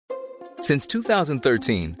Since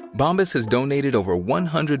 2013, Bombas has donated over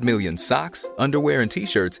 100 million socks, underwear, and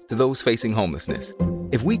T-shirts to those facing homelessness.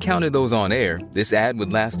 If we counted those on air, this ad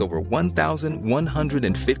would last over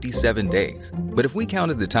 1,157 days. But if we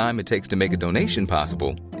counted the time it takes to make a donation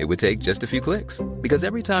possible, it would take just a few clicks. Because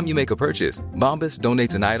every time you make a purchase, Bombas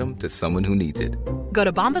donates an item to someone who needs it. Go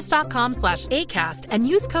to bombas.com/ACAST and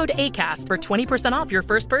use code ACAST for 20% off your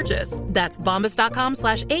first purchase. That's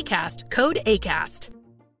bombas.com/ACAST, code ACAST.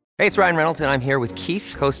 Hey, it's Ryan Reynolds, and I'm here with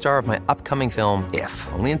Keith, co-star of my upcoming film, If,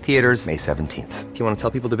 only in theaters May 17th. Do you want to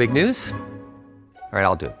tell people the big news? All right,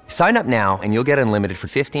 I'll do it. Sign up now and you'll get unlimited for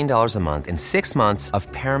 $15 a month and 6 months of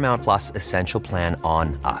Paramount Plus Essential Plan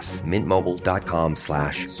on us.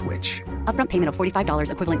 MintMobile.com/switch. Upfront payment of $45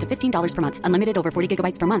 equivalent to $15 per month. Unlimited over 40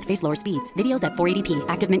 gigabytes per month. Face lower speeds. Videos at 480p.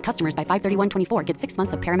 Active Mint customers by 531.24 get 6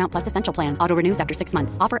 months of Paramount Plus Essential Plan. Auto renews after 6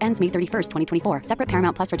 months. Offer ends May 31st, 2024. Separate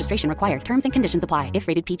Paramount Plus registration required. Terms and conditions apply if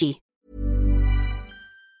rated PG.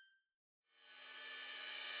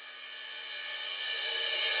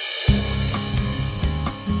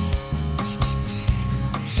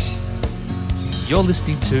 You're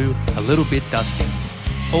listening to A Little Bit Dusty,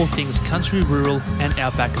 all things country, rural and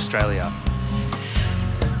outback Australia.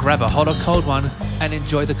 Grab a hot or cold one and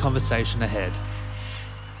enjoy the conversation ahead.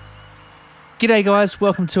 G'day guys,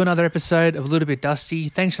 welcome to another episode of A Little Bit Dusty.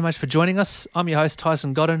 Thanks so much for joining us. I'm your host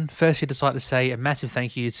Tyson Godden. Firstly, I'd just like to say a massive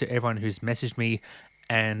thank you to everyone who's messaged me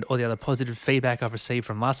and all the other positive feedback I've received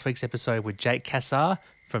from last week's episode with Jake Cassar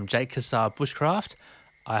from Jake Cassar Bushcraft.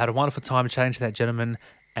 I had a wonderful time chatting to that gentleman,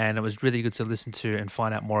 and it was really good to listen to and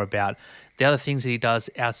find out more about the other things that he does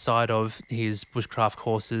outside of his bushcraft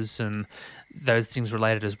courses and those things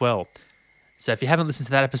related as well. So if you haven't listened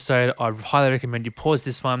to that episode, I highly recommend you pause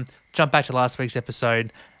this one, jump back to last week's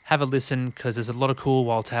episode, have a listen because there's a lot of cool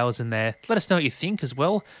wild tales in there. Let us know what you think as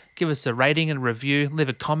well. Give us a rating and a review. Leave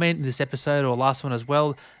a comment in this episode or last one as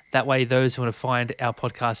well. That way those who want to find our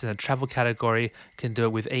podcast in the travel category can do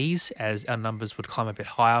it with ease, as our numbers would climb a bit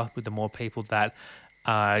higher with the more people that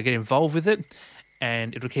get involved with it,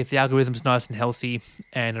 and it'll keep the algorithms nice and healthy,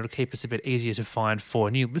 and it'll keep us a bit easier to find for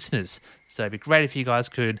new listeners. So it'd be great if you guys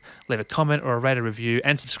could leave a comment or a rate a review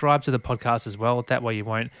and subscribe to the podcast as well. That way you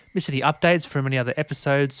won't miss any updates from any other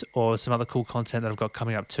episodes or some other cool content that I've got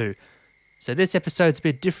coming up too. So this episode's a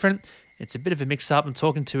bit different. It's a bit of a mix-up. I'm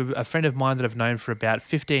talking to a friend of mine that I've known for about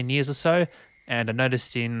 15 years or so, and I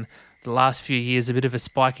noticed in the last few years a bit of a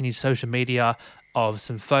spike in his social media of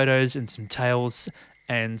some photos and some tales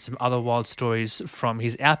and some other wild stories from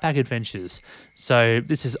his Outback adventures. So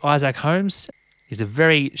this is Isaac Holmes. He's a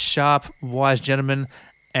very sharp, wise gentleman,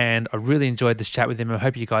 and I really enjoyed this chat with him. I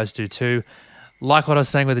hope you guys do too. Like what I was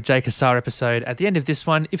saying with the Jay Cassar episode, at the end of this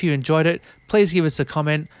one, if you enjoyed it, please give us a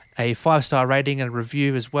comment, a 5-star rating and a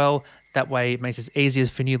review as well. That way it makes it easier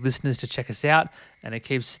for new listeners to check us out, and it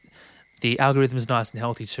keeps the algorithm's nice and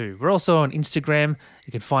healthy too. We're also on Instagram.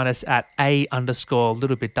 You can find us at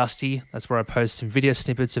 _littlebitdusty. That's where I post some video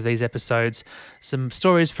snippets of these episodes, some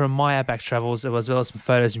stories from my Outback travels, as well as some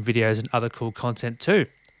photos and videos and other cool content too.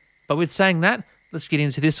 But with saying that, let's get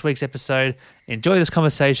into this week's episode. Enjoy this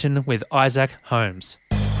conversation with Isaac Holmes.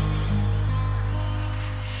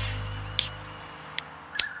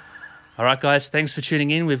 All right, guys, thanks for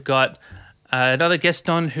tuning in. We've got another guest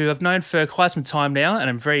on who I've known for quite some time now, and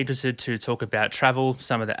I'm very interested to talk about travel,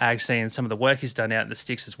 some of the ag scene, and some of the work he's done out in the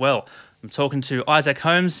sticks as well. I'm talking to Isaac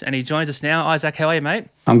Holmes, and he joins us now. Isaac, how are you, mate?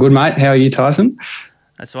 I'm good, mate. How are you, Tyson?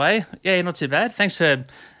 That's the way. Yeah, not too bad. Thanks for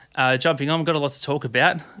jumping on. We've got a lot to talk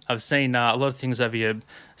about. I've seen a lot of things over your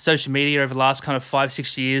social media over the last kind of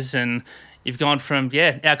 5-6 years, and you've gone from,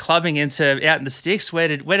 out clubbing into out in the sticks. Where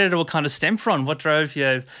did it all kind of stem from? What drove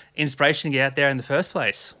your inspiration to get out there in the first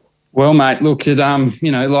place? Well, mate, look,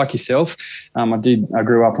 like yourself, I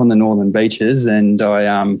grew up on the northern beaches, and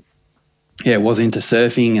I, was into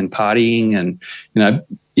surfing and partying, and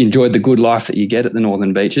enjoyed the good life that you get at the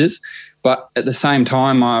northern beaches. But at the same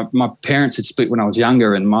time, my parents had split when I was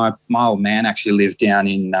younger, and my old man actually lived down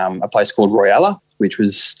in a place called Royalla, which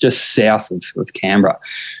was just south of Canberra,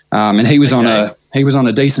 and he was on a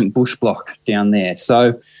decent bush block down there.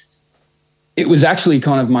 So it was actually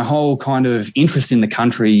kind of my whole kind of interest in the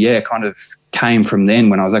country, kind of came from then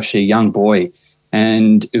when I was actually a young boy.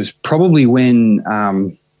 And it was probably when,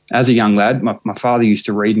 as a young lad, my father used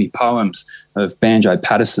to read me poems of Banjo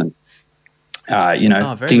Patterson.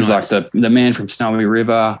 Things nice. Like the Man from Snowy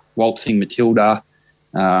River, Waltzing Matilda,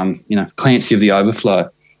 Clancy of the Overflow.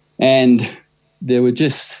 And there were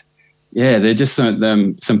just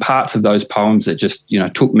some parts of those poems that just,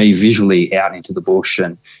 took me visually out into the bush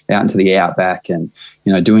and out into the outback and,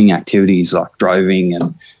 doing activities like droving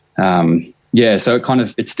and, So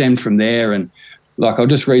it stemmed from there. And like, I'll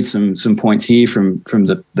just read some points here from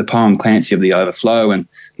the poem Clancy of the Overflow. And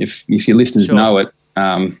if your listeners know it,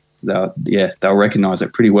 they'll recognise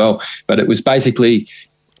it pretty well. But it was basically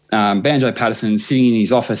Banjo Patterson sitting in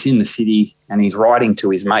his office in the city, and he's writing to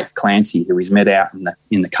his mate Clancy, who he's met out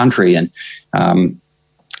in the country, and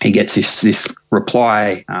he gets this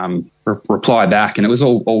reply back, and it was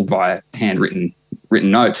all via handwritten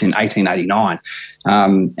notes in 1889,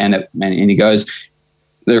 and he goes,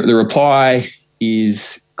 the reply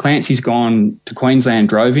is, Clancy's gone to Queensland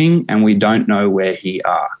droving, and we don't know where he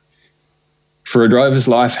are. For a drover's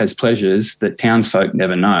life has pleasures that townsfolk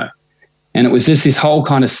never know. And it was just this whole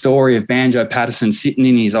kind of story of Banjo Patterson sitting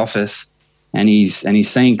in his office, and he's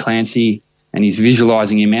seeing Clancy, and he's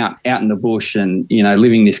visualising him out in the bush, and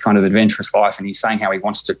living this kind of adventurous life. And he's saying how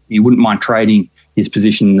he wouldn't mind trading his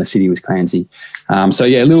position in the city with Clancy.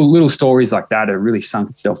 Little stories like that have really sunk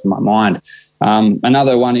itself in my mind.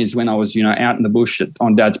 Another one is when I was out in the bush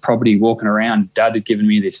on Dad's property walking around. Dad had given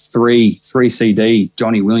me this three CD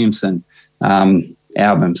Johnny Williamson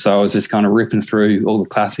album, so I was just kind of ripping through all the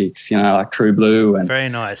classics, like True Blue and very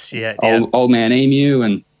nice, Old Man Emu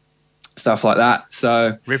and stuff like that.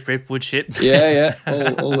 So rip wood shit.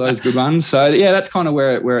 all those good ones. So that's kind of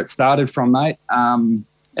where it started from, mate.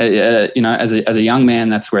 As a young man,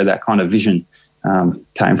 that's where that kind of vision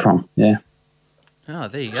came from. Yeah. Oh,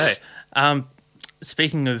 there you go.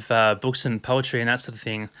 Speaking of books and poetry and that sort of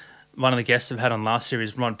thing, one of the guests I've had on last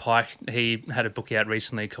series, Ron Pike, he had a book out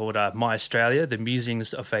recently called My Australia, The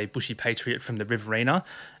Musings of a Bushy Patriot from the Riverina,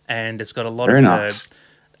 and it's got a lot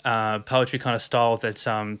of poetry kind of style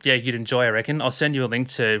that you'd enjoy, I reckon. I'll send you a link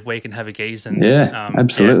to where you can have a gaze and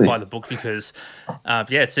absolutely buy the book, because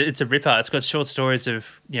it's a ripper. It's got short stories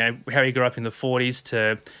of how he grew up in the 40s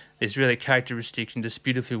to this really characteristic and just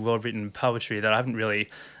beautifully well written poetry that I haven't really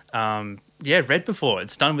read before.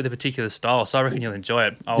 It's done with a particular style, so I reckon you'll enjoy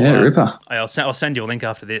it. Ripper. I'll send you a link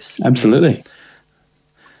after this. Absolutely.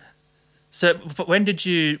 So, but when did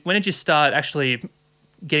you start actually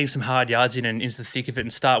getting some hard yards in and into the thick of it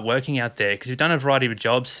and start working out there? Because you've done a variety of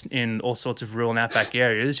jobs in all sorts of rural and outback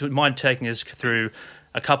areas. You mind taking us through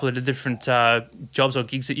a couple of the different jobs or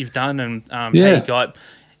gigs that you've done, and how you got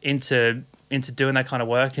into doing that kind of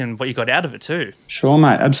work and what you got out of it too? Sure,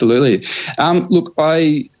 mate. Absolutely. Look,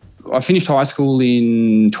 I finished high school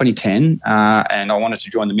in 2010 and I wanted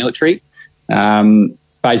to join the military.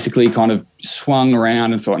 Basically kind of swung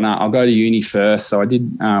around and thought, I'll go to uni first. So I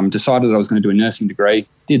did decided I was going to do a nursing degree,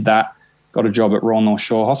 did that, got a job at Royal North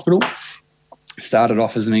Shore Hospital, started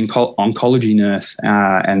off as an oncology nurse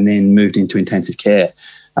and then moved into intensive care.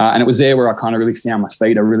 And it was there where I kind of really found my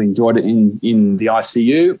feet. I really enjoyed it in the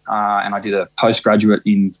ICU, and I did a postgraduate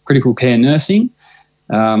in critical care nursing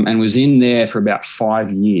and was in there for about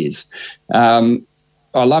 5 years.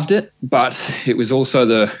 I loved it, but it was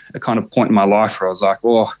also a kind of point in my life where I was like,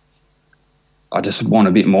 I just want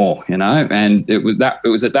a bit more, And it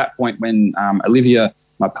was at that point when Olivia,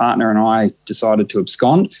 my partner, and I decided to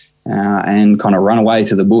abscond and kind of run away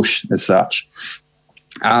to the bush as such.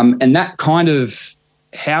 And that kind of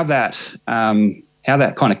how that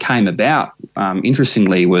kind of came about,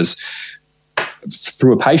 interestingly, was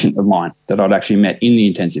through a patient of mine that I'd actually met in the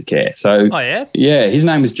intensive care. So, his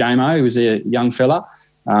name was Jamo. He was a young fella,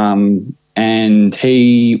 and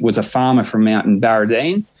he was a farmer from Mountain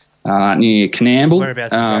Barradine, near Canamble.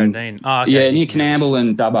 Whereabouts is Barradine? Okay. Near Canamble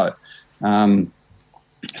and Dubbo.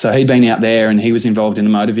 So he'd been out there and he was involved in a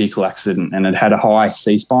motor vehicle accident and had a high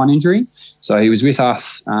C-spine injury. So he was with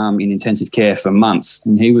us in intensive care for months,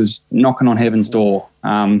 and he was knocking on heaven's door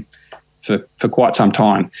for quite some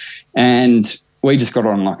time. And we just got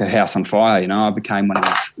on like a house on fire. I became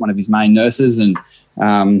one of his main nurses, and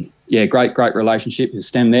great relationship has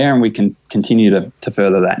stemmed there, and we can continue to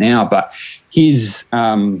further that now. But his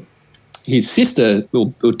sister,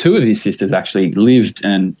 or two of his sisters, actually lived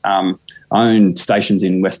and owned stations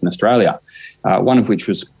in Western Australia, one of which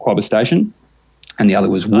was Quobba Station and the other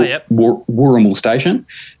was Wooramel Station,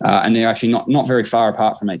 and they're actually not very far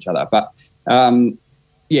apart from each other. But,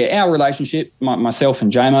 our relationship, myself and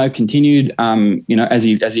Jamo, continued. As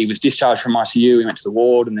he was discharged from ICU, we went to the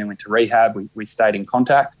ward and then went to rehab. We stayed in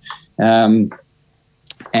contact. And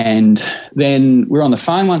then we were on the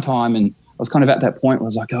phone one time, and I was kind of at that point where I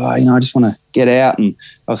was like, I just want to get out. And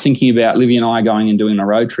I was thinking about Livy and I going and doing a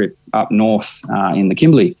road trip up north in the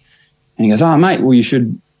Kimberley. And he goes, mate, well, you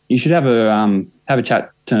should have a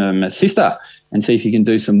chat to my sister and see if you can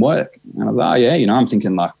do some work. And I was like, I'm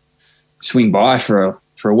thinking like swing by for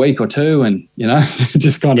a week or two and,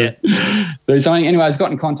 just kind of do something. Anyway, I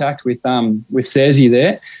got in contact with Cersei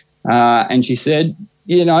there, and she said,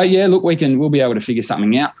 look, we'll be able to figure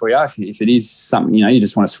something out for you. If it is something, you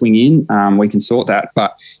just want to swing in, we can sort that.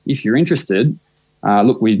 But if you're interested,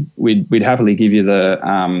 look, we'd happily give you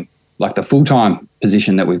the the full-time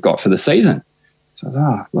position that we've got for the season. So I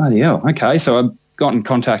thought, bloody hell. Okay. So I got in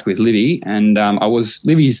contact with Livy, and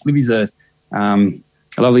Livy's a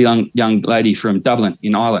lovely young lady from Dublin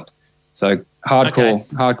in Ireland. So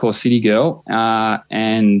hardcore city girl.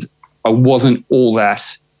 And I wasn't all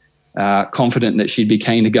that confident that she'd be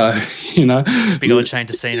keen to go, Big old change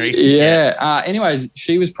of scenery. Yeah. Anyways,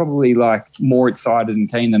 she was probably more excited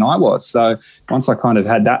and keen than I was. So once I kind of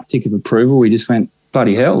had that tick of approval, we just went,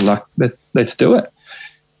 bloody hell, let's do it.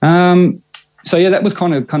 So yeah, that was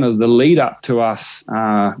kind of the lead up to us,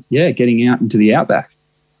 getting out into the Outback.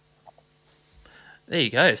 There you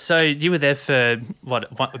go. So you were there for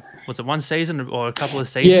was it one season or a couple of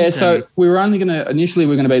seasons? Yeah. So we were initially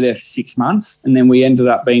we were going to be there for 6 months, and then we ended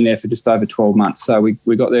up being there for just over 12 months. So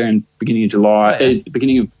we got there in beginning of July,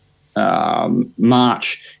 beginning of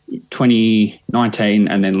March 2019,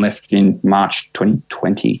 and then left in March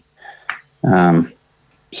 2020.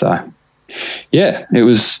 So yeah, it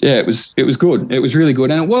was good. It was really good,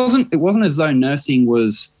 and it wasn't as though nursing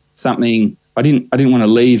was something I didn't want to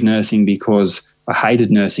leave nursing because I hated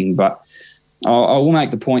nursing, but I will make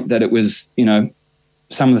the point that it was,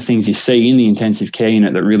 some of the things you see in the intensive care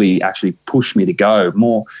unit that really actually pushed me to go.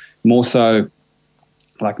 More so,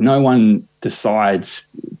 no one decides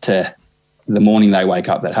to the morning they wake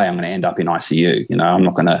up that, hey, I'm going to end up in ICU.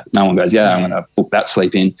 No one goes, yeah, I'm going to book that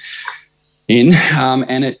sleep in.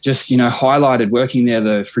 And it just, highlighted working there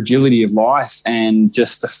the fragility of life and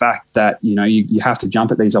just the fact that, you have to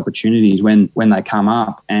jump at these opportunities when they come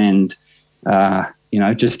up and,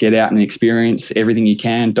 just get out and experience everything you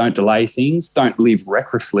can. Don't delay things. Don't live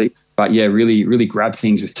recklessly. But, yeah, really, really grab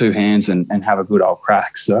things with two hands and have a good old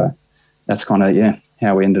crack. So that's kind of,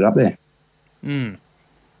 how we ended up there. Yeah,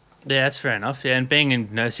 that's fair enough. Yeah, and being in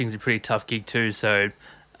nursing is a pretty tough gig too. So,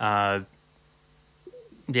 not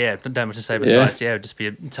much to say besides, it would just be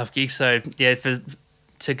a tough gig. So,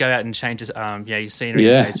 to go out and change your scenery.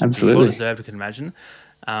 Yeah, absolutely. Well deserved, I can imagine.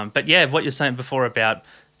 But, what you're saying before about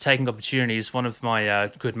taking opportunities, one of my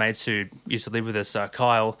good mates who used to live with us,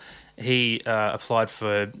 Kyle, he applied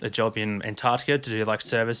for a job in Antarctica to do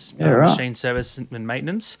service, machine service and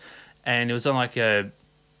maintenance. And it was on a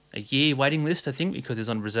year waiting list, I think, because he was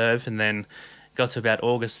on reserve, and then got to about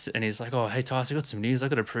August and he's like, oh, hey, Tyson, I got some news. I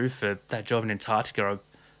got approved for that job in Antarctica.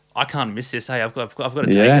 I can't miss this. Hey, I've got to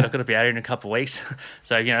take it. I've got to be out here in a couple of weeks.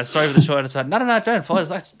 So, sorry for the short. It's like, no, don't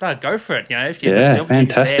apologize. Go for it. If you have the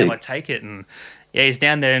opportunity there, take it. And he's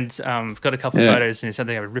down there and got a couple of photos and he's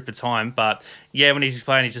something I would rip a time. But when he's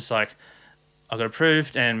explaining, he's just like, I got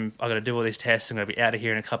approved and I got to do all these tests. I'm going to be out of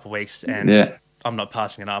here in a couple of weeks and I'm not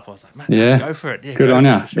passing it up. I was like, man, go for it. Good on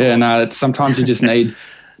you. Sure. Yeah, no, sometimes you just need.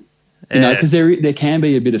 Because there can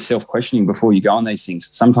be a bit of self-questioning before you go on these things.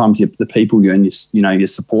 Sometimes the people and your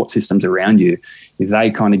support systems around you, if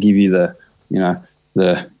they kind of give you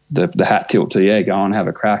the hat tilt to go and have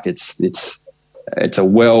a crack, it's a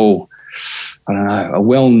well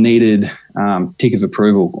needed tick of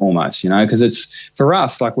approval almost, because it's for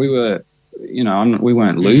us we were. We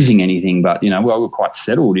weren't losing anything, but we were quite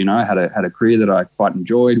settled. Had a career that I quite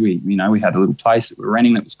enjoyed. We had a little place that we were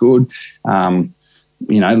renting that was good.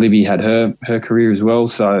 Libby had her career as well.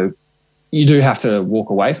 So you do have to walk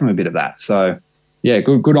away from a bit of that. So,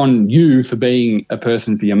 good on you for being a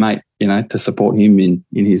person for your mate, to support him in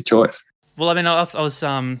his choice. Well, I mean, I was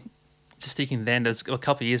just thinking then, there's a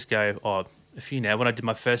couple of years ago, or a few now, when I did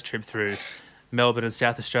my first trip through Melbourne and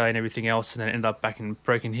South Australia and everything else, and then ended up back in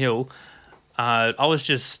Broken Hill, I was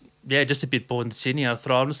just a bit bored in Sydney. I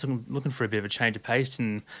thought I'm just looking for a bit of a change of pace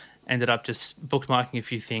and ended up just bookmarking a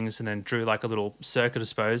few things and then drew a little circuit, I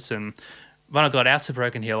suppose. And when I got out to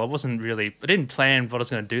Broken Hill, I didn't plan what I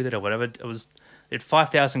was going to do there or whatever. It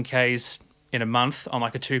 5,000 Ks in a month on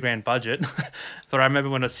a $2,000 budget. But I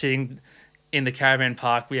remember when I was sitting in the caravan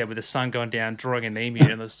park, with the sun going down, drawing an emu,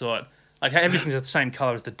 and I just thought, everything's the same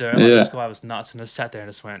colour as the dirt. The sky was nuts, and I sat there and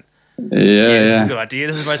just went, this is a good idea.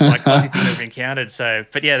 This is the most Aussie thing I've encountered. So,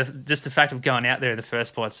 but just the fact of going out there in the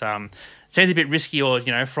first place seems a bit risky or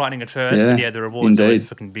frightening at first. But the reward's always a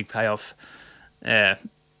fucking big payoff.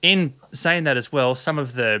 In saying that as well, some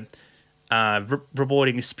of the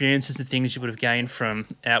rewarding experiences and things you would have gained from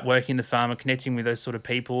out working the farm and connecting with those sort of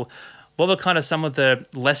people. What were kind of some of the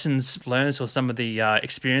lessons learned or some of the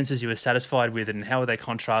experiences you were satisfied with, and how would they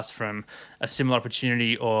contrast from a similar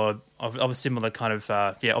opportunity or of a similar kind of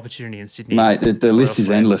opportunity in Sydney? Mate, the list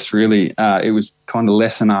is endless, really. It was kind of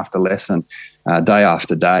lesson after lesson, day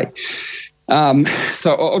after day.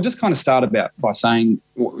 So I'll just kind of start by saying,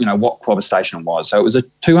 what Quobba Station was. So it was a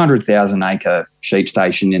 200,000 acre sheep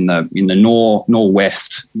station in the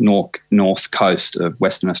north coast of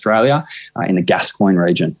Western Australia, in the Gascoyne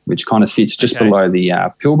region, which kind of sits just below the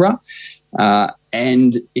Pilbara.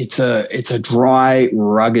 And it's a dry,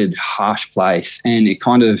 rugged, harsh place, and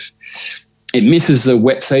it misses the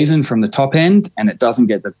wet season from the top end, and it doesn't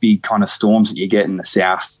get the big kind of storms that you get in the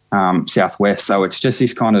southwest. So it's just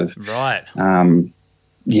this kind of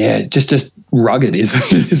just rugged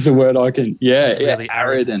is the word I can. Really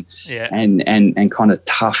arid and kind of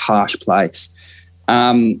tough, harsh place.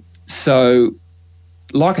 So,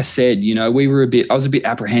 like I said, I was a bit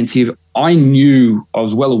apprehensive. I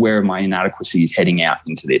was well aware of my inadequacies heading out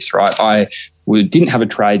into this. Right, I didn't have a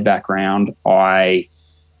trade background. I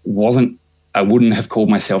wouldn't have called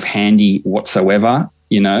myself handy whatsoever,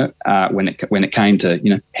 when it came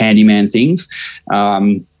to, handyman things.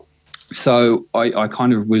 So I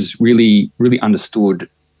kind of was really, really understood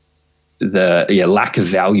the lack of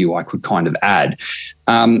value I could kind of add.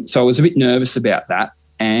 So I was a bit nervous about that.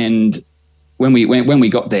 And when we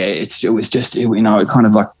got there, it was just, kind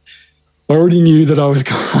of like, I already knew that I was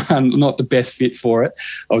not the best fit for it.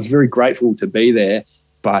 I was very grateful to be there.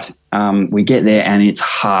 But we get there and it's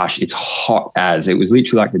harsh. It's hot as. It was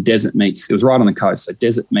literally like the desert meets. It was right on the coast. So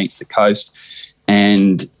desert meets the coast.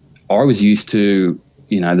 And I was used to,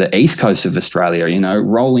 the east coast of Australia,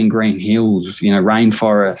 rolling green hills,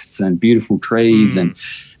 rainforests and beautiful trees. And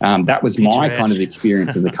that was my kind of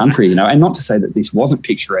experience of the country, And not to say that this wasn't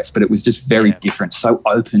picturesque, but it was just very different, so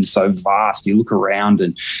open, so vast. You look around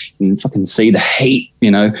and you fucking see the heat,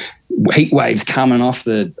 heat waves coming off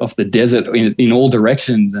the desert in all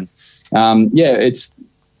directions. And it's.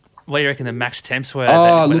 What do you reckon the max temps were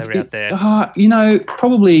when they were out there?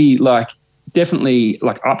 Probably definitely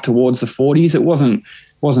up towards the 40s. It wasn't.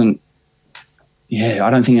 I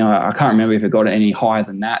don't think I can't remember if it got any higher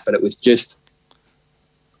than that, but it was just.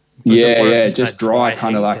 Just dry,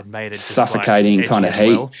 kind of like suffocating kind of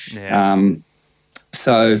heat. Well.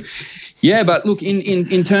 Yeah. But look,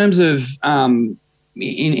 in terms of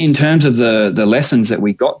in terms of the lessons that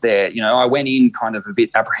we got there, I went in kind of a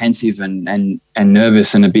bit apprehensive and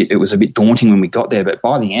nervous, and it was a bit daunting when we got there. But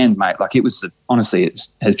by the end, mate, honestly, it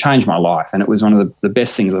has changed my life, and it was one of the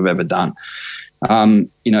best things I've ever done.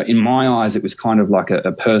 In my eyes, it was kind of like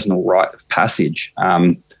a personal rite of passage.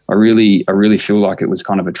 I really feel like it was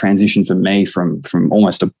kind of a transition for me from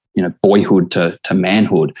almost a boyhood to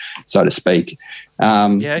manhood, so to speak.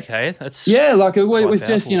 That's it was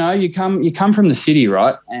just you come from the city,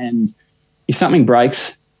 right? And if something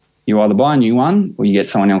breaks, you either buy a new one or you get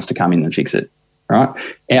someone else to come in and fix it, right?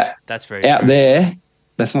 That's very out true. there.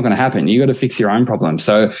 That's not going to happen. You got to fix your own problems.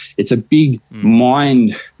 So it's a big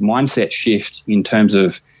mindset shift in terms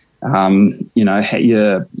of, your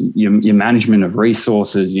management of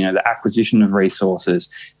resources, the acquisition of resources,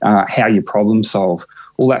 how you problem solve,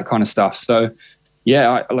 all that kind of stuff. So,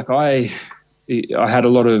 I had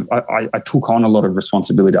I took on a lot of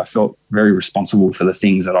responsibility. I felt very responsible for the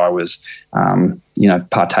things that I was,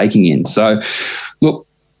 partaking in. So, look.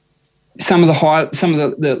 Some of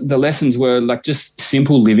the lessons were like just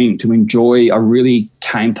simple living to enjoy. I really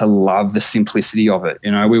came to love the simplicity of it.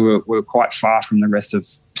 We were quite far from the rest of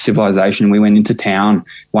civilization. We went into town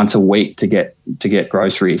once a week to get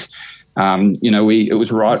groceries. It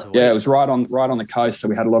was right on the coast, so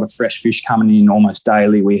we had a lot of fresh fish coming in almost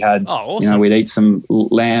daily. We had, awesome. We'd eat some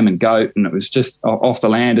lamb and goat, and it was just off the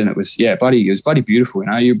land, and it was bloody beautiful.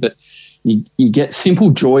 But you get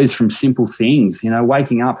simple joys from simple things.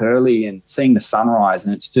 Waking up early and seeing the sunrise,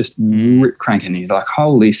 and it's just rip cranking. You're like,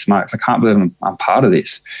 holy smokes, I can't believe I'm part of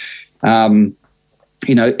this. Even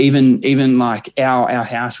like our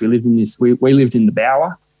house, we lived in this. We lived in the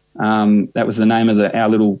Bower. That was the name of our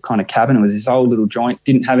little kind of cabin. It was this old little joint.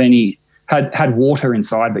 Didn't have had water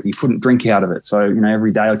inside, but you couldn't drink out of it. So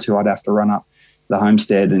every day or two, I'd have to run up the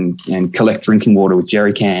homestead and collect drinking water with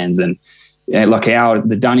jerry cans. And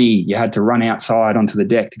the dunny, you had to run outside onto the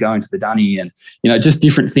deck to go into the dunny, and just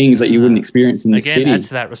different things that you wouldn't experience in the city. Again, adds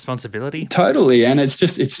to that responsibility. Totally, and it's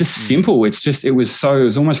just simple. It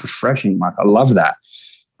was almost refreshing. Like, I love that.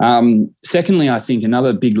 Secondly, I think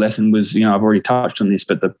another big lesson was, I've already touched on this,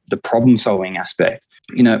 but the problem solving aspect.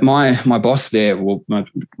 My boss there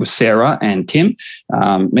was Sarah and Tim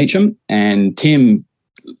Meacham, and Tim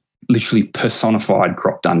literally personified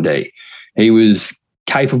Crop Dundee. He was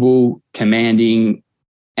capable, commanding,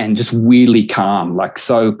 and just weirdly calm, like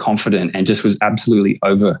so confident, and just was absolutely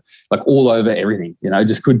all over everything, was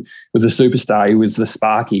a superstar. He was the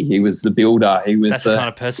Sparky. He was the builder. He was That's the kind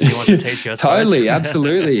of person you want to teach you, I suppose. Totally,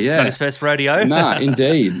 absolutely, yeah. Not his first rodeo. No,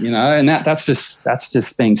 indeed, and that's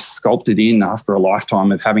just being sculpted in after a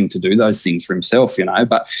lifetime of having to do those things for himself,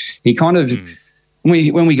 But he kind of,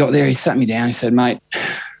 when we got there, he sat me down. He said, "Mate,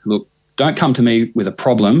 look, don't come to me with a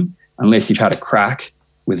problem unless you've had a crack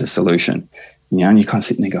with a solution." And you're kind of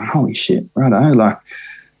sitting there going, holy shit, righto.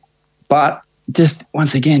 But just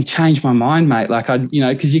once again, changed my mind, mate.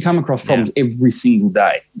 Because you come across problems every single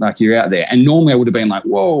day. Like, you're out there. And normally I would have been like,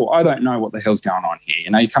 whoa, I don't know what the hell's going on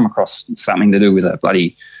here. You come across something to do with a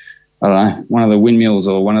bloody, I don't know, one of the windmills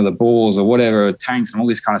or one of the bores or whatever, tanks and all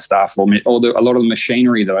this kind of stuff, or a lot of the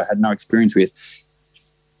machinery that I had no experience with.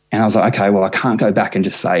 And I was like, okay, well, I can't go back and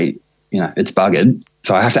just say, it's buggered.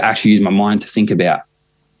 So I have to actually use my mind to think about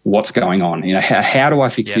what's going on. How do I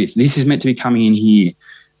fix this? This is meant to be coming in here.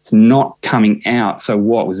 It's not coming out. So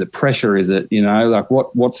what? Was it pressure? Is it,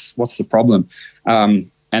 what's the problem?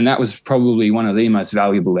 And that was probably one of the most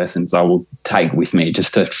valuable lessons I will take with me,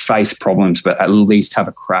 just to face problems, but at least have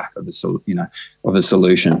a crack of a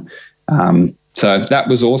solution. So that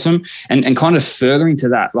was awesome. And kind of furthering to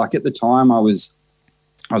that, like at the time I was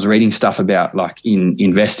reading stuff about in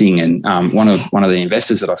investing, and one of the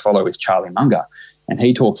investors that I follow is Charlie Munger. And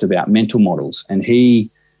he talks about mental models. And he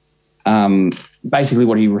basically,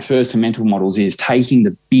 what he refers to mental models is taking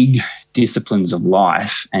the big disciplines of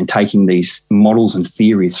life and taking these models and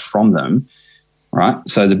theories from them, right?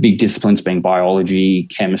 So the big disciplines being biology,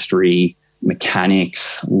 chemistry,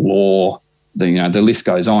 mechanics, law, the list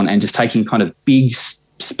goes on, and just taking kind of big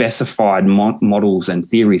specified models and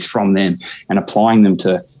theories from them and applying them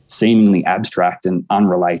to seemingly abstract and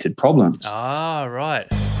unrelated problems. Ah, right.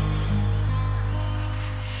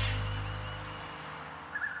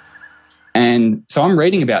 And so I'm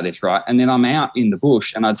reading about this, right? And then I'm out in the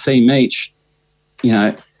bush and I'd see Meech,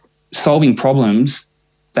 solving problems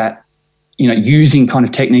that, using kind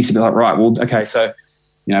of techniques to be like, right, well, okay, so,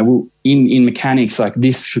 in mechanics, like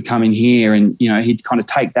this should come in here, and, he'd kind of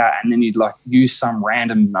take that and then he'd use some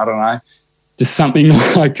random, I don't know, just something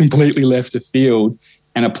completely left of field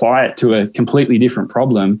and apply it to a completely different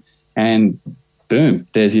problem, and boom,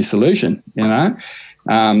 there's your solution,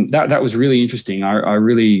 That was really interesting. I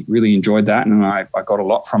really, really enjoyed that, and I got a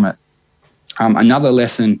lot from it. Another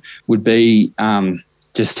lesson would be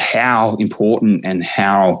just how important and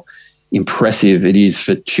how impressive it is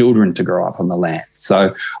for children to grow up on the land.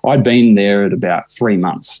 So I'd been there at about 3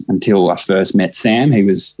 months until I first met Sam.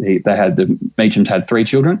 Meachams had 3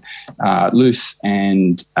 children, Luce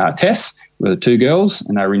and Tess were the 2 girls,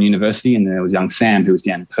 and they were in university, and there was young Sam who was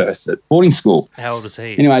down in Perth at boarding school. How old is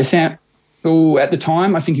he? Anyway, Sam, at the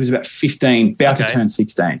time, I think he was about 15, about to turn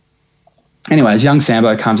 16. Anyways, young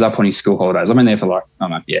Sambo comes up on his school holidays. I've been there for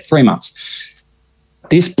 3 months.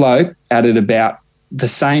 This bloke added about the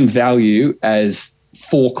same value as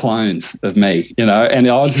 4 clones of me, and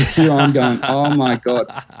I was just here on going, oh my God,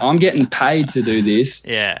 I'm getting paid to do this.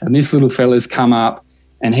 Yeah. And this little fella's come up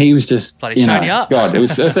and he was just, bloody showing you up. God, it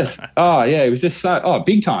was just, it was just so,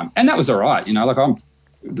 big time. And that was all right.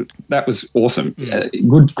 That was awesome.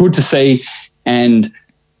 Good to see. And,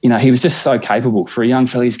 he was just so capable for a young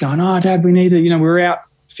fella. He's going, oh, Dad, we need to, we're out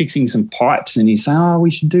fixing some pipes, and he's saying, oh, we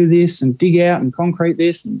should do this and dig out and concrete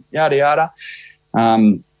this and yada, yada.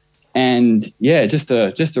 And yeah, just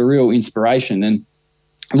a real inspiration. And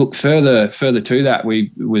look, further to that,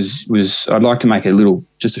 I'd like to make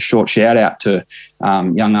just a short shout out to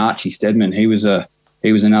young Archie Stedman. He was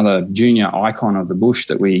another junior icon of the bush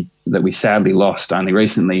that we sadly lost only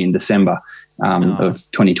recently in December of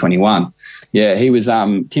 2021. Yeah, he was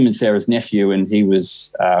Tim and Sarah's nephew, and he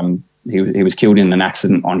was killed in an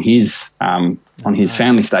accident on his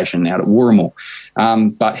family station out at Warrimal.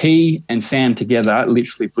 But he and Sam together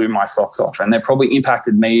literally blew my socks off, and they probably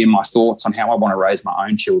impacted me and my thoughts on how I want to raise my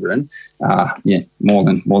own children. More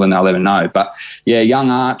than they'll ever know. But yeah,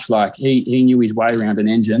 young Arch, he knew his way around an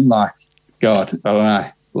engine. God, I don't know,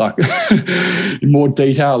 in more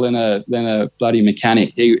detail than a bloody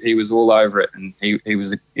mechanic. He was all over it, and he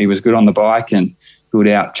was good on the bike and good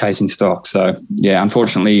out chasing stock. So yeah,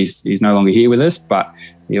 unfortunately he's no longer here with us, but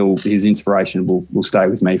his inspiration will stay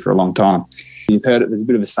with me for a long time. You've heard it. There's a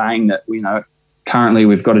bit of a saying that currently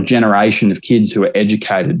we've got a generation of kids who are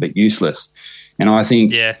educated but useless, and I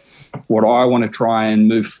think what I want to try and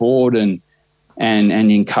move forward and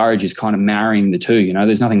encourage is kind of marrying the two.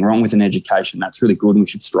 There's nothing wrong with an education. That's really good, and we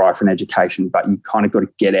should strive for an education, but you kind of got to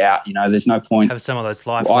get out. There's no point. Have some of those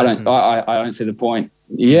life lessons. I don't see the point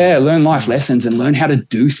learn life lessons and learn how to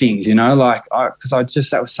do things, because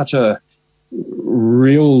that was such a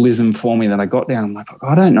realism for me that I got down. I'm like,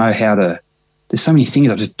 I don't know how to, there's so many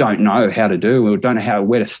things I just don't know how to do or don't know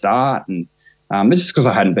where to start. And it's just because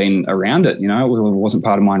I hadn't been around it, it wasn't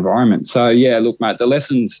part of my environment. So yeah, look, mate, the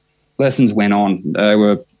lessons went on. They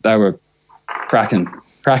were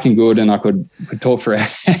cracking good, and I could talk for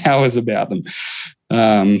hours about them.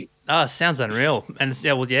 It sounds unreal. And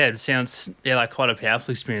it sounds like quite a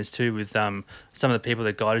powerful experience too with some of the people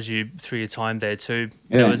that guided you through your time there too.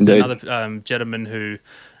 Yeah, there was indeed. another gentleman who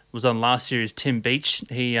was on last series, Tim Beach.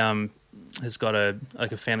 He has got a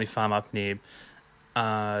family farm up near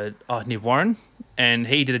Warren, and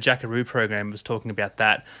he did a Jackaroo program, was talking about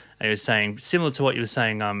that, and he was saying, similar to what you were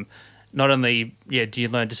saying, not only do you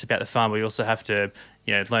learn just about the farm, but you also have to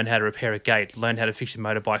learn how to repair a gate, learn how to fix your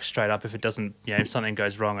motorbike straight up if it doesn't, if something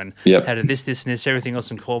goes wrong, and how to this and this, everything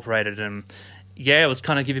else incorporated. And it was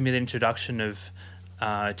kind of giving me the introduction of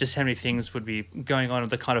just how many things would be going on,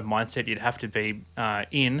 with the kind of mindset you'd have to be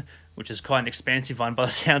in, which is quite an expansive one by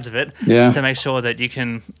the sounds of it, to make sure that you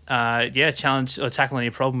can challenge or tackle any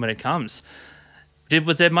problem when it comes.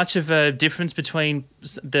 Was there much of a difference between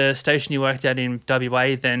the station you worked at in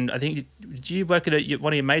WA then? I think, did you work at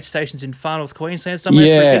one of your mates' stations in Far North Queensland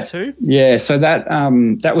somewhere for a bit too? Yeah, so that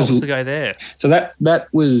was... What was the go there? So that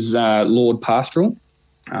was Lord Pastoral.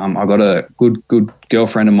 I got a good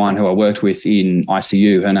girlfriend of mine who I worked with in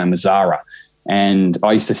ICU. Her name was Zara. And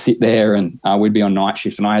I used to sit there and we'd be on night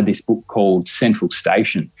shift, and I had this book called Central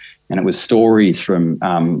Station, and it was stories from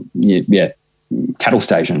cattle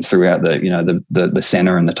stations throughout the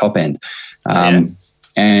centre and the top end. And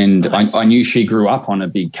nice. I knew she grew up on a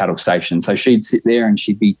big cattle station, so she'd sit there and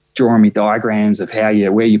she'd be drawing me diagrams of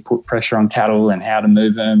where you put pressure on cattle and how to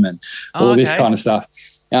move them and all this kind of stuff.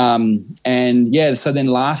 So then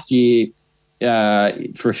last year,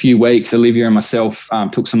 for a few weeks, Olivia and myself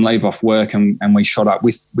took some leave off work, and we shot up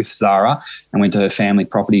with Zara and went to her family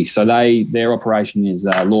property. So their operation is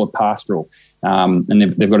Lord Pastoral, and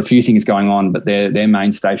they've got a few things going on, but their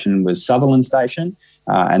main station was Sutherland Station,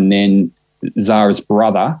 and then Zara's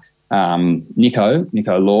brother,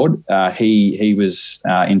 Nico Lord, he was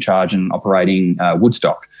in charge and operating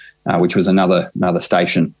Woodstock, which was another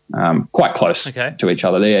station quite close to each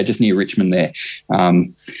other there, just near Richmond there.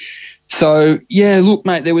 So yeah, look,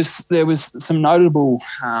 mate, there was some notable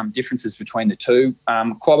differences between the two.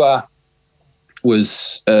 Quabba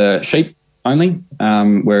was sheep only,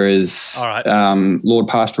 whereas Lord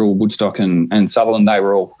Pastoral, Woodstock, and Sutherland, they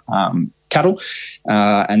were all cattle,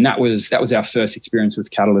 and that was our first experience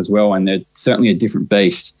with cattle as well. And they're certainly a different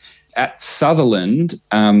beast. At Sutherland,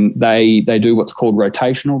 they do what's called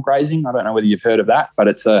rotational grazing. I don't know whether you've heard of that, but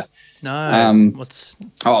it's a rather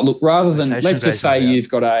than, let's just say you've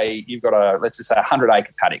got a let's just say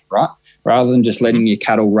 100-acre paddock, right? Rather than just letting your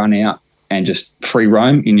cattle run out and just free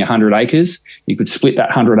roam in your 100 acres, you could split that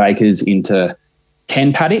 100 acres into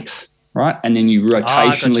 10 paddocks, right? And then you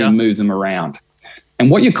rotationally move them around. And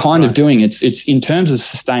what you're kind of doing, it's in terms of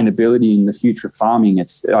sustainability in the future of farming,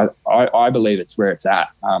 I believe it's where it's at.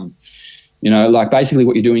 Basically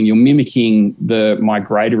what you're doing, you're mimicking the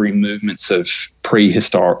migratory movements of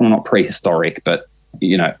not prehistoric, but,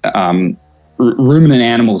 ruminant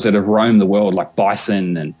animals that have roamed the world, like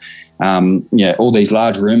bison and, all these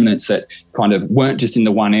large ruminants that kind of weren't just in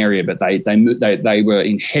the one area, but they were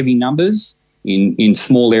in heavy numbers in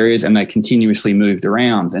small areas, and they continuously moved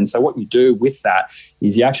around. And so what you do with that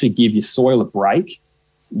is you actually give your soil a break,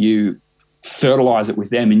 you fertilize it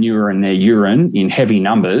with their manure and their urine in heavy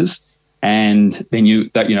numbers, and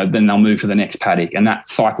then then they'll move to the next paddock, and that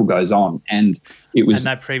cycle goes on. And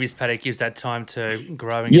that previous paddock gives that time to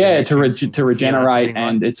grow and to regenerate,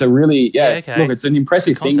 and it's a really it's an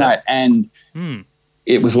impressive thing, mate. And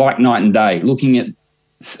it was like night and day. Looking at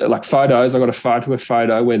like photos, I got a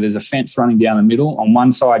photo where there's a fence running down the middle. On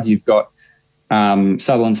one side, you've got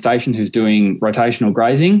Sutherland Station, who's doing rotational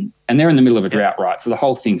grazing, and they're in the middle of a drought, right? So the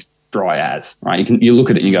whole thing's dry as, right? You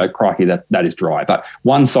look at it and you go, crikey, that is dry. But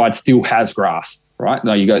one side still has grass, right?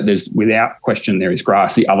 No, there's without question there is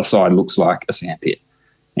grass. The other side looks like a sandpit,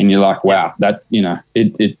 and you're like, wow, that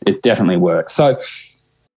it definitely works. So.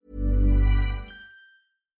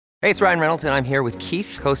 Hey, it's Ryan Reynolds, and I'm here with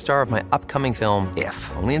Keith, co-star of my upcoming film,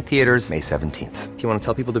 If, only in theaters May 17th. Do you want to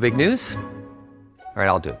tell people the big news? All right,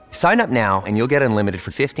 I'll do it. Sign up now and you'll get unlimited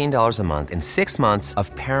for $15 a month and 6 months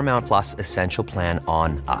of Paramount Plus Essential Plan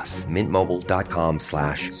on us.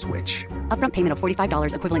 MintMobile.com/switch. Upfront payment of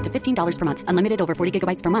 $45 equivalent to $15 per month. Unlimited over 40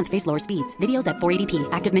 gigabytes per month. Face lower speeds. Videos at 480p.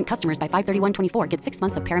 Active Mint customers by 531.24 get 6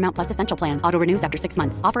 months of Paramount Plus Essential Plan. Auto renews after 6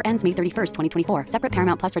 months. Offer ends May 31st, 2024. Separate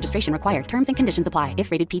Paramount Plus registration required. Terms and conditions apply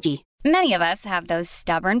if rated PG. Many of us have those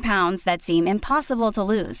stubborn pounds that seem impossible to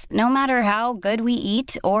lose, no matter how good we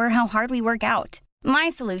eat or how hard we work out. My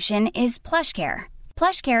solution is PlushCare.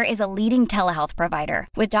 PlushCare is a leading telehealth provider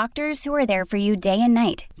with doctors who are there for you day and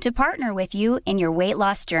night to partner with you in your weight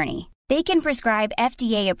loss journey. They can prescribe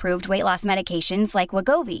FDA-approved weight loss medications like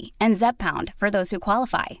Wegovy and Zepbound for those who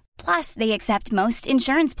qualify. Plus, they accept most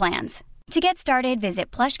insurance plans. To get started,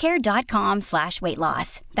 visit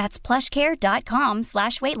plushcare.com/weightloss. That's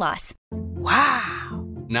plushcare.com/weightloss. Wow.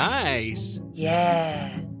 Nice.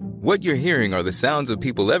 Yeah. What you're hearing are the sounds of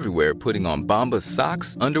people everywhere putting on Bombas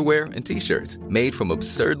socks, underwear, and T-shirts made from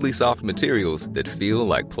absurdly soft materials that feel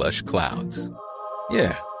like plush clouds.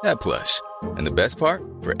 Yeah, that plush. And the best part?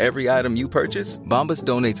 For every item you purchase, Bombas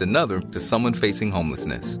donates another to someone facing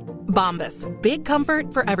homelessness. Bombas. Big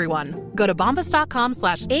comfort for everyone. Go to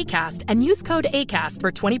bombas.com/ACAST and use code ACAST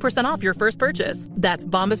for 20% off your first purchase. That's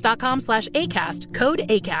bombas.com/ACAST. Code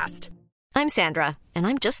ACAST. I'm Sandra, and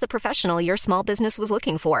I'm just the professional your small business was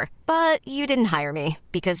looking for. But you didn't hire me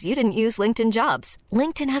because you didn't use LinkedIn Jobs.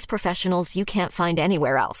 LinkedIn has professionals you can't find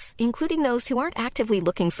anywhere else, including those who aren't actively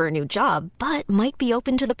looking for a new job, but might be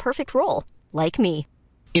open to the perfect role, like me.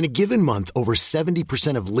 In a given month, over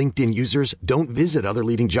 70% of LinkedIn users don't visit other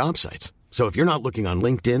leading job sites. So if you're not looking on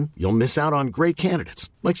LinkedIn, you'll miss out on great candidates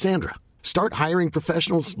like Sandra. Start hiring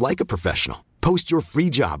professionals like a professional. Post your free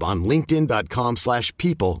job on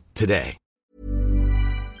linkedin.com/people today.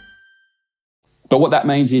 But what that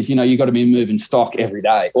means is, you got to be moving stock every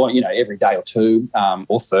day, or every day or two,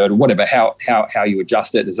 or third, or whatever. How you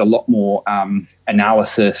adjust it. There's a lot more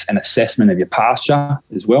analysis and assessment of your pasture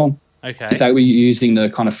as well. Okay. Today we're using the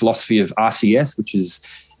kind of philosophy of RCS, which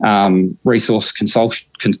is Resource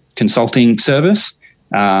Consulting Service,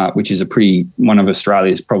 which is one of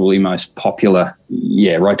Australia's probably most popular,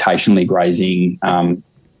 rotationally grazing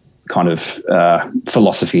kind of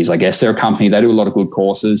philosophies. I guess they're a company. They do a lot of good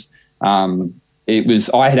courses.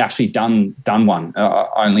 I had actually done one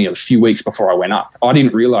only a few weeks before I went up. I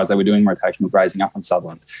didn't realise they were doing rotational grazing up on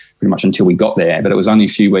Sutherland pretty much until we got there. But it was only a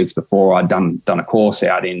few weeks before I'd done a course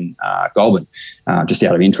out in Goulburn, just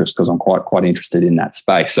out of interest because I'm quite interested in that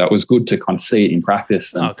space. So it was good to kind of see it in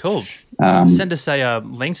practice. And, cool. Send us a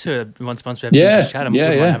link to it once we have a chat and we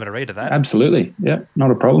might have a read of that. Absolutely. Yeah,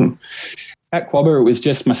 not a problem. At Quabba, it was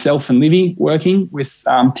just myself and Livy working with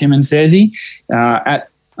Tim and Sergi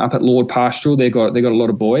up at Lord Pastoral. They got a lot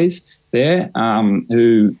of boys there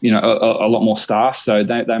who, a lot more staff. So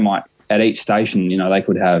they might, at each station, they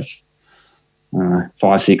could have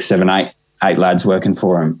 5, 6, 7, 8 lads working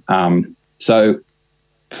for them. So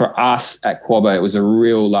for us at Quabba, it was a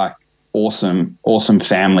real awesome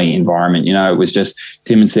family environment. It was just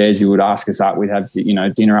Tim and Sergi would ask us up. We'd have,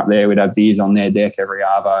 dinner up there. We'd have beers on their deck every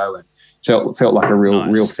arvo, and felt like a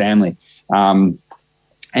real family.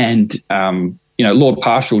 Lord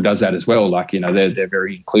Pastoral does that as well. They're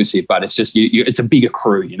very inclusive, but it's just it's a bigger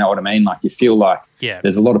crew. You know what I mean? You feel like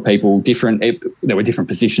there's a lot of people different. There were different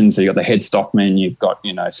positions. So you got the head stockman, you've got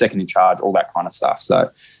second in charge, all that kind of stuff. So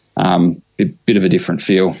bit of a different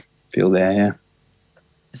feel there. Yeah.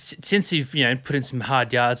 Since you've put in some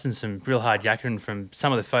hard yards and some real hard yakking from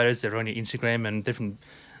some of the photos that are on your Instagram and different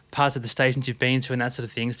parts of the stations you've been to and that sort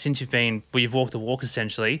of thing, since you've walked the walk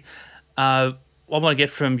essentially. I want to get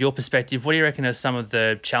from your perspective, what do you reckon are some of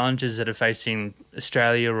the challenges that are facing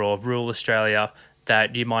Australia or rural Australia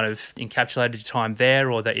that you might have encapsulated your time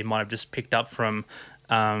there, or that you might have just picked up from,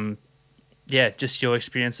 just your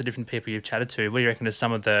experience of different people you've chatted to? What do you reckon are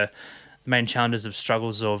some of the main challenges of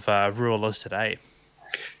struggles of rural Aus today?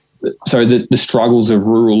 So the struggles of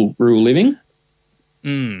rural living?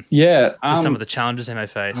 Yeah. Just some of the challenges they may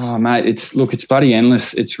face. Oh, mate, it's bloody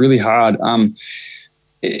endless. It's really hard.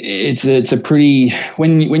 It's a pretty,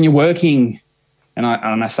 when you're working, and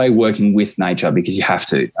I say working with nature because you have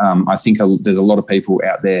to. I think there's a lot of people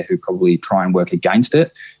out there who probably try and work against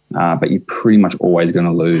it, but you're pretty much always going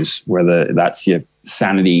to lose, whether that's your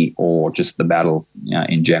sanity or just the battle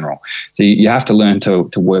in general. So you have to learn to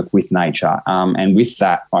work with nature, and with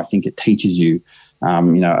that, I think it teaches you,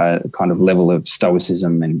 a kind of level of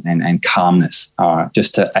stoicism and calmness,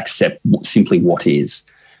 just to accept simply what is.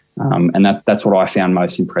 And that's what I found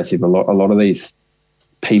most impressive. A lot of these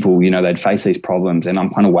people, you know, they'd face these problems, and I'm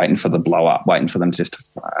kind of waiting for the blow up, waiting for them just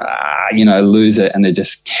to, you know, lose it, and they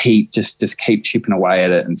just keep chipping away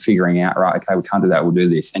at it and figuring out, right, okay, we can't do that, we'll do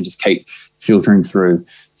this, and just keep filtering through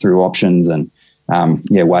options and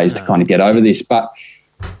ways to kind of get over this. But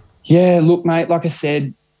yeah, look, mate, like I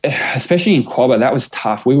said, especially in Quabba, that was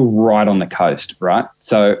tough. We were right on the coast, right?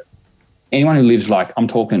 So anyone who lives, like, I'm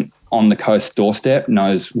talking on the coast doorstep,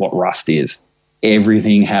 knows what rust is.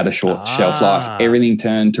 Everything had a short shelf life. Everything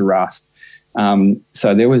turned to rust.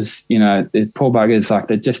 So there was, you know, the poor buggers, like,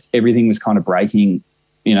 that just everything was kind of breaking.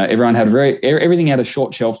 You know, everything had a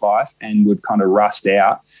short shelf life and would kind of rust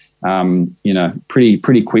out, you know,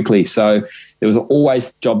 pretty quickly. So there was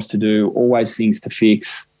always jobs to do, always things to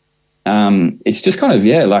fix. It's just kind of,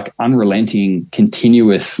 like unrelenting,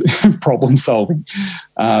 continuous problem solving.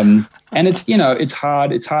 And it's, you know, it's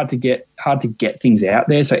hard to get things out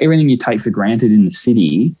there. So everything you take for granted in the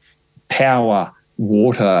city, power,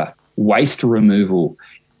 water, waste removal,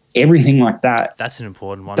 everything like that. That's an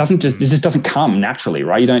important one. It just doesn't come naturally,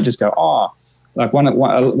 right? You don't just go, like one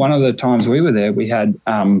of the times we were there, we had,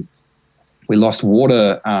 we lost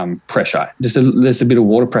water pressure. Just a bit of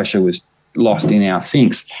water pressure was lost in our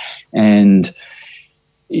sinks. And,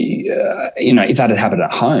 you know, if that had happened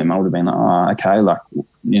at home, I would have been like, okay, like,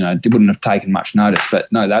 you know, wouldn't have taken much notice. But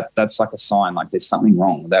no, that's like a sign, like there's something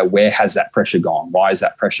wrong. Where has that pressure gone? Why is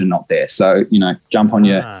that pressure not there? So, you know, jump on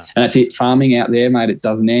and that's it. Farming out there, mate, it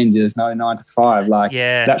doesn't end. There's no 9 to 5. Like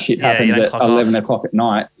that shit happens at 11 o'clock at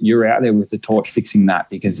night. You're out there with the torch fixing that,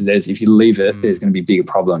 because if you leave it, there's going to be bigger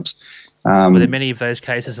problems. Were there many of those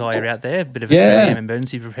cases while you're out there? A bit of a 3 a.m.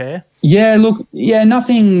 emergency repair? Yeah, look,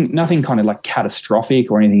 nothing kind of like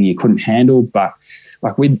catastrophic or anything you couldn't handle. But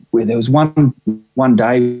like there was one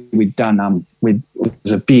day we'd done, it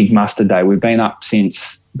was a big muster day. We'd been up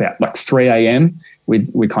since about like 3 a.m.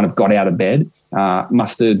 We kind of got out of bed,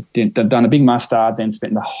 done a big muster, then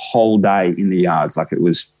spent the whole day in the yards. Like it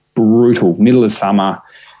was brutal, middle of summer,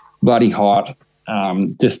 bloody hot,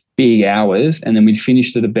 just big hours. And then we'd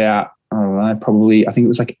finished at about, probably, I think it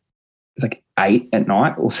was like 8 at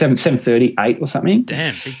night or 7:30, 8 or something.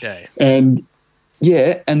 Damn, big day. And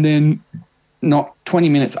and then not 20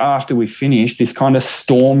 minutes after we finished, this kind of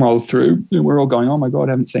storm rolled through, and we're all going, oh my God,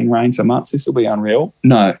 I haven't seen rain for months. This will be unreal.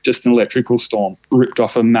 No, just an electrical storm ripped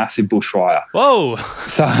off a massive bushfire. Whoa.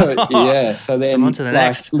 So so then on to the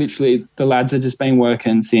next. Literally the lads had just been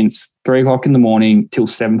working since 3 o'clock in the morning till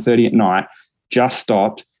 7:30 at night, just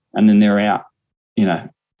stopped, and then they're out, you know,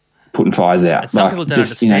 putting fires out. And some people don't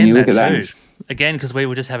understand you look that at too. that. Again, because we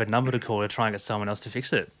would just have a number to call to try and get someone else to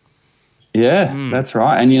fix it. Yeah, that's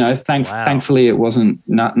right. And, you know, thankfully it wasn't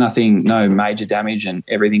nothing, no major damage, and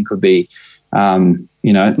everything could be,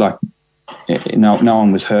 you know, like no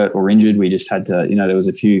one was hurt or injured. We just had to, you know, there was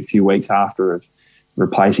a few weeks after of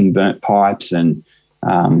replacing burnt pipes and,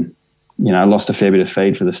 you know, lost a fair bit of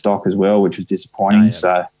feed for the stock as well, which was disappointing.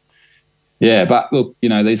 So, yeah, but look, you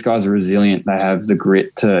know, these guys are resilient. They have the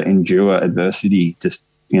grit to endure adversity, just,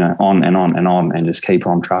 you know, on and on and on, and just keep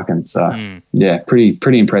on trucking. So, yeah, pretty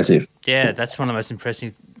impressive. Yeah, that's one of the most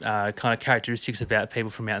impressive kind of characteristics about people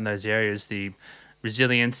from out in those areas, the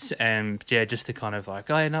resilience and, just the kind of like,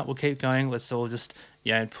 oh, no, we'll keep going. Let's all just,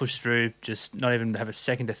 you know, push through, just not even have a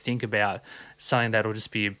second to think about something that'll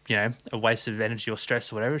just be, you know, a waste of energy or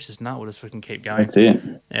stress or whatever. It's just, no, we'll just freaking keep going. That's it.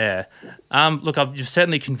 Yeah. Look, you've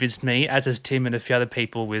certainly convinced me, as has Tim and a few other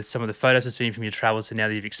people, with some of the photos I've seen from your travels, and now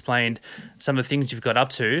that you've explained some of the things you've got up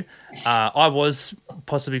to. I was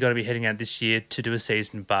possibly going to be heading out this year to do a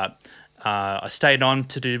season, but I stayed on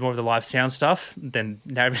to do more of the live sound stuff. Then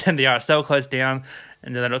the RSL closed down,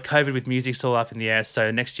 and then I got COVID with music still up in the air.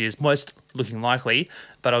 So next year's most looking likely,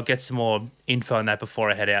 but I'll get some more info on that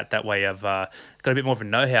before I head out. That way I've got a bit more of a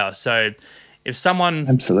know-how. So if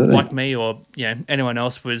someone like me or, you know, anyone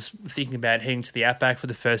else was thinking about heading to the Outback for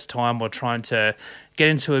the first time, or trying to get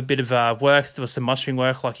into a bit of work, there was some mustering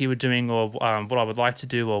work like you were doing, or what I would like to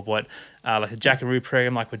do, or what like a Jackaroo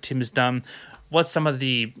program like what Tim has done, what's some of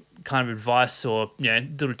the kind of advice or, you know,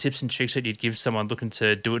 little tips and tricks that you'd give someone looking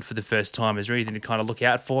to do it for the first time? Is there anything to kind of look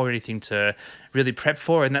out for, anything to really prep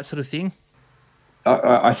for, and that sort of thing?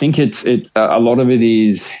 I think it's a lot of it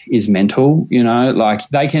is mental, you know, like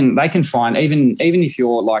they can find, even if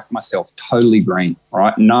you're like myself, totally green,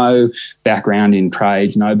 right? No background in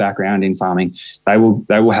trades, no background in farming. They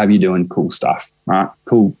will have you doing cool stuff, right?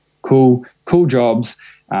 Cool jobs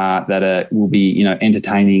that will be, you know,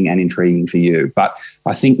 entertaining and intriguing for you. But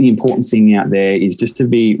I think the important thing out there is just to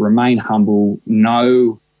remain humble,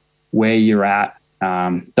 know where you're at.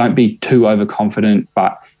 Don't be too overconfident,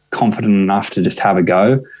 but confident enough to just have a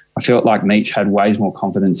go. I felt like Meech had way more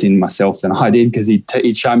confidence in myself than I did, because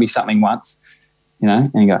he'd show me something once,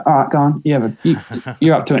 and he'd go, all right, go on.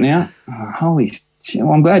 You're up to it now. Oh, holy shit,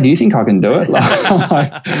 well, I'm glad you think I can do it.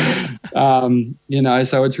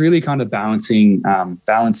 So it's really kind of balancing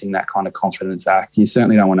that kind of confidence act. You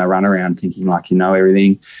certainly don't want to run around thinking like you know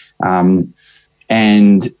everything.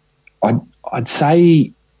 And I'd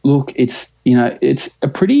say, look, it's a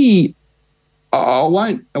pretty, I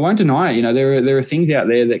won't deny it. There are things out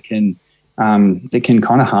there that can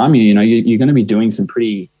kind of harm you. You're going to be doing some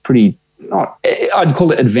pretty, I'd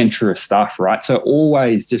call it adventurous stuff, right? So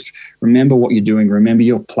always just remember what you're doing, remember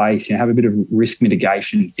your place, have a bit of risk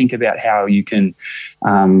mitigation, think about how you can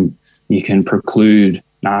preclude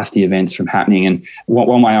nasty events from happening. And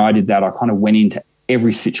one way I did that, I kind of went into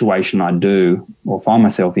every situation I do or find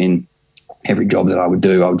myself in, every job that I would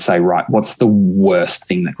do, I would say, right, what's the worst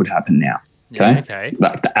thing that could happen now? Okay.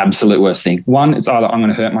 Like the absolute worst thing. One, it's either I'm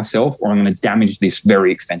going to hurt myself or I'm going to damage this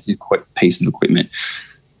very expensive piece of equipment.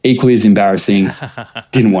 Equally as embarrassing,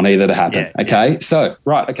 didn't want either to happen. So,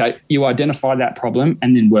 you identify that problem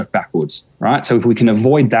and then work backwards, right? So if we can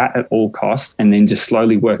avoid that at all costs and then just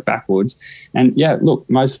slowly work backwards, and look,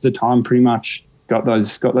 most of the time pretty much got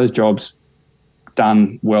those jobs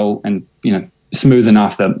done well and, smooth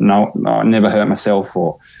enough that I never hurt myself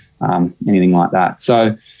or anything like that.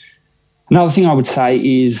 So another thing I would say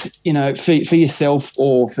is, for yourself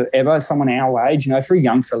or for someone our age, for a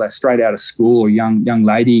young fella straight out of school or young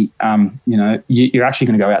lady, you're actually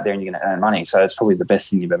going to go out there and you're going to earn money. So it's probably the best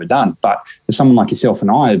thing you've ever done. But for someone like yourself and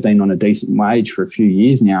I have been on a decent wage for a few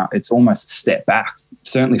years now, it's almost a step back,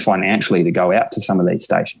 certainly financially, to go out to some of these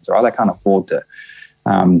stations, right? They can't afford to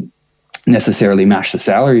necessarily match the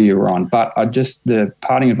salary you're on. But the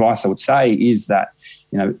parting advice I would say is that,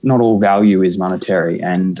 not all value is monetary,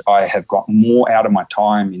 and I have got more out of my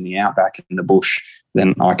time in the outback in the bush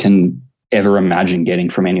than I can ever imagine getting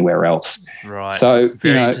from anywhere else. Right. So,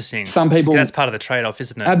 very interesting. Some people, that's part of the trade-off,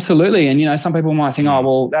 isn't it? Absolutely. And, some people might think, oh,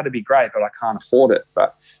 well, that'd be great, but I can't afford it.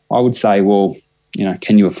 But I would say, well,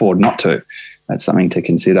 can you afford not to? That's something to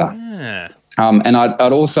consider. Yeah. And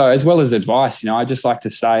I'd also, as well as advice, I'd just like to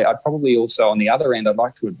say, I'd probably also on the other end, I'd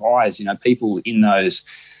like to advise, people in those,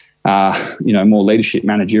 more leadership,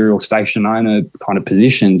 managerial, station owner kind of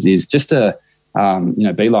positions, is just to,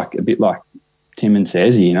 be like a bit like Tim and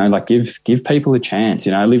Sazy, like give people a chance.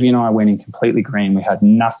 Olivia and I went in completely green. We had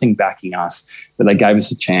nothing backing us, but they gave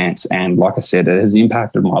us a chance. And like I said, it has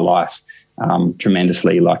impacted my life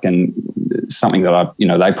tremendously. and something that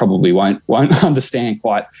they probably won't understand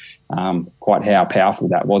quite how powerful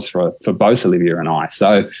that was for both Olivia and I.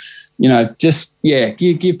 So,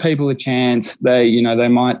 give people a chance. They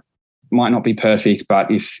might not be perfect, but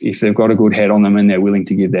if they've got a good head on them and they're willing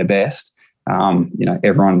to give their best,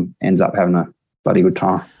 everyone ends up having a bloody good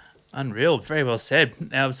time. Unreal. Very well said.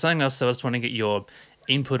 Now, something else I just want to get your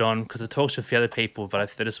input on, because I talked to a few other people, but I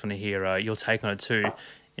just want to hear your take on it too,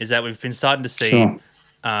 is that we've been starting to see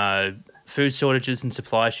food shortages and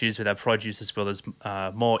supply issues with our produce, as well as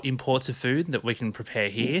more imports of food that we can prepare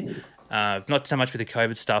here. Not so much with the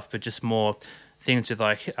COVID stuff, but just more things with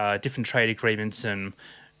different trade agreements and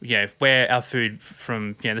where our food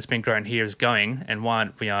from that's been grown here is going, and why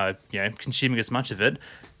we are consuming as much of it.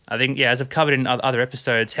 I think as I've covered in other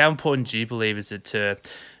episodes, how important do you believe is it to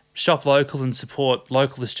shop local and support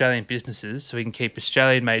local Australian businesses so we can keep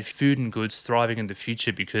Australian-made food and goods thriving in the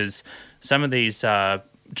future? Because some of these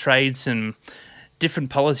trades and different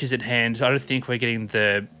policies at hand, I don't think we're getting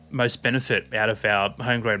the most benefit out of our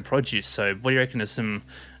homegrown produce. So what do you reckon are some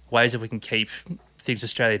ways that we can keep things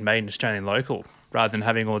Australian-made and Australian local, rather than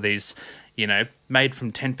having all these, made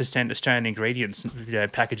from 10% Australian ingredients,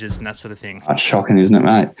 packages and that sort of thing? That's shocking, isn't it,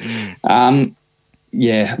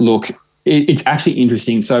 mate? Look, it's actually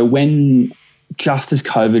interesting. So just as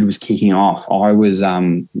COVID was kicking off, I was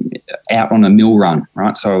out on a mill run,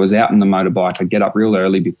 right? So I was out on the motorbike. I'd get up real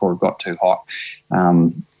early before it got too hot.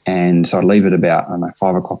 And so I'd leave it about,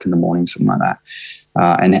 5 o'clock in the morning, something like that,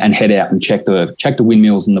 and head out and check the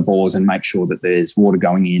windmills and the bores and make sure that there's water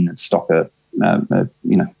going in and stock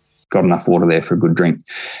got enough water there for a good drink.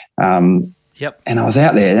 Yep. And I was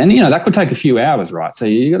out there, and that could take a few hours, right? So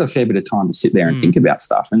you got a fair bit of time to sit there and think about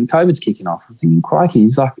stuff. And COVID's kicking off. I'm thinking, crikey,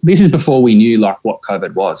 this is before we knew what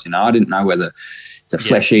COVID was. I didn't know whether it's a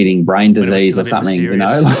flesh-eating brain disease or something. And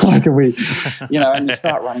you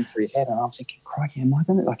start running through your head, and I'm thinking, crikey, am I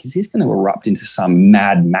going to is this going to erupt into some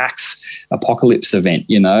Mad Max apocalypse event?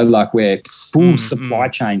 Where full supply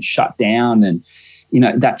chain shut down, and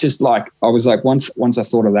that just I was like, once I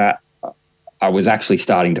thought of that, I was actually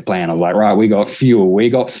starting to plan. I was like, right, we got fuel, we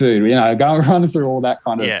got food, going running through all that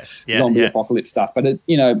kind of zombie apocalypse stuff. But it,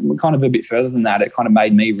 kind of a bit further than that, it kind of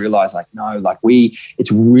made me realize, like, no, like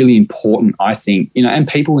it's really important, I think, and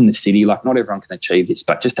people in the city, like, not everyone can achieve this,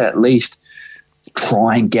 but just to at least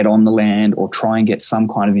try and get on the land, or try and get some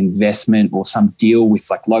kind of investment or some deal with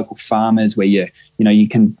like local farmers where you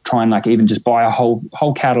can try and like even just buy a whole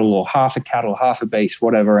cattle, or half a cattle, half a beast,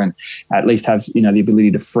 whatever, and at least have the ability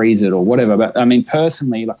to freeze it or whatever. But I mean,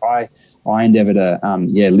 personally, like I endeavor to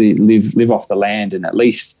live off the land, and at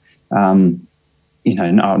least not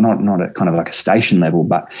at kind of like a station level,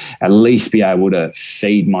 but at least be able to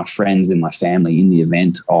feed my friends and my family in the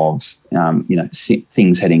event of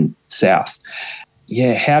things heading south.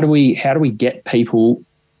 Yeah, how do we get people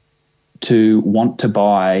to want to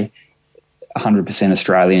buy 100%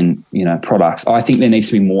 Australian, products? I think there needs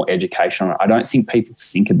to be more education on it. I don't think people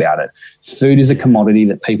think about it. Food is a commodity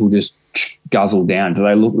that people just guzzle down. Do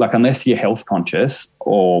they look like, unless you're health conscious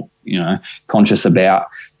or, conscious about,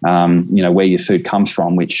 where your food comes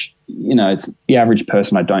from, which, it's the average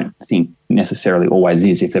person, I don't think necessarily always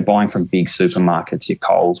is. If they're buying from big supermarkets, your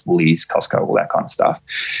Coles, Woolies, Costco, all that kind of stuff,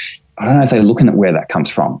 I don't know if they're looking at where that comes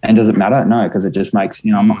from. And does it matter? No, because it just makes,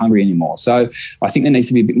 I'm not hungry anymore. So I think there needs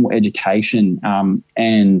to be a bit more education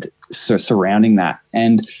and surrounding that.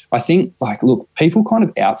 And I think, like, look, people kind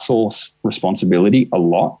of outsource responsibility a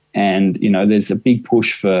lot. And, there's a big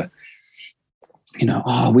push for,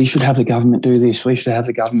 we should have the government do this, we should have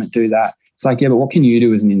the government do that. It's like, yeah, but what can you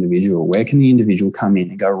do as an individual? Where can the individual come in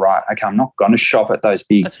and go, right, okay, I'm not going to shop at those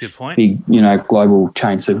big, that's a good point, big, global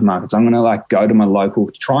chain supermarkets. I'm going to like go to my local,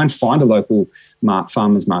 try and find a local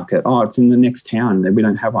farmers market. Oh, it's in the next town. We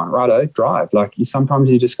don't have one. Righto, drive. Like, sometimes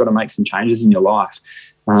you just got to make some changes in your life.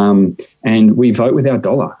 And we vote with our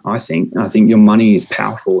dollar. I think your money is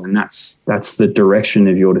powerful, and that's the direction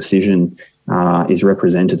of your decision is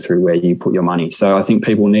represented through where you put your money. So I think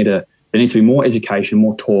people there needs to be more education,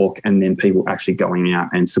 more talk, and then people actually going out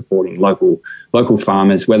and supporting local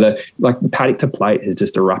farmers. Whether, like, the paddock to plate has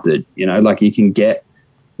just erupted. Like, you can get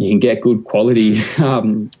good quality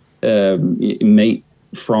meat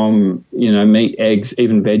from meat, eggs,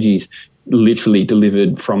 even veggies, literally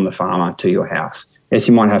delivered from the farmer to your house. Yes,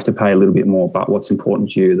 you might have to pay a little bit more, but what's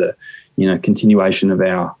important to you, the continuation of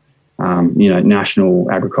our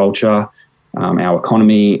national agriculture. Our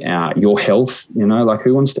economy, your health, like,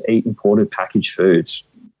 who wants to eat imported packaged foods?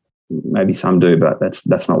 Maybe some do, but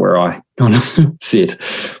that's not where I kind of sit.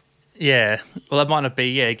 Yeah, well, that might not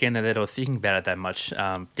be, again, that they're thinking about it that much.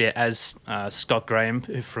 As Scott Graham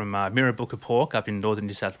from Mirror Book of Pork up in northern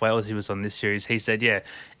New South Wales, he was on this series, he said,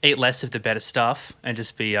 eat less of the better stuff, and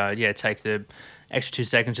just be, take the extra 2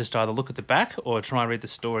 seconds just to either look at the back or try and read the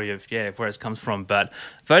story of, where it comes from. But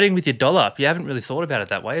voting with your dollar, you haven't really thought about it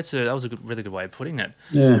that way. That was a really good way of putting it.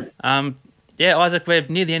 Yeah. Isaac, we're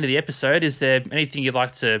near the end of the episode. Is there anything you'd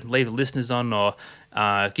like to leave the listeners on, or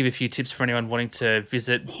give a few tips for anyone wanting to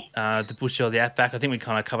visit the bush or the Outback? I think we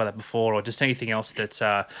kind of covered that before, or just anything else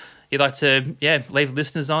that you'd like to leave the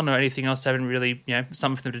listeners on, or anything else that haven't really,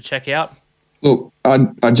 something for them to check out? Look,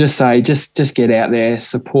 I'd just say just get out there,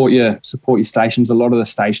 support your stations. A lot of the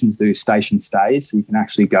stations do station stays, so you can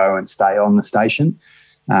actually go and stay on the station.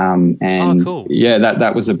 Cool. Yeah,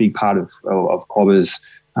 that was a big part of Quabba's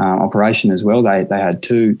operation as well. They had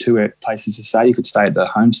two places to stay. You could stay at the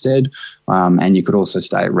homestead, and you could also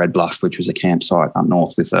stay at Red Bluff, which was a campsite up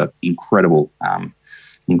north with an incredible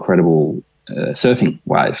surfing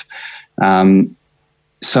wave.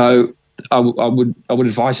 So I would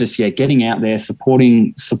advise just getting out there,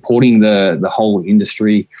 supporting the whole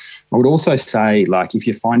industry. I would also say, like, if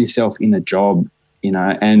you find yourself in a job,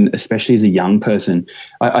 and especially as a young person,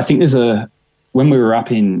 I think when we were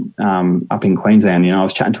up in Queensland, I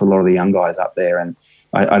was chatting to a lot of the young guys up there, and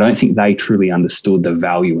I don't think they truly understood the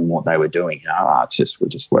value in what they were doing. We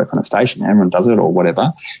just work on a station, everyone does it or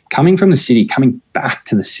whatever. Coming from the city, coming back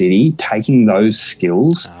to the city, taking those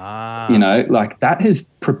skills, like, that has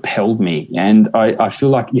propelled me. And I feel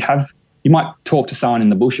like you might talk to someone in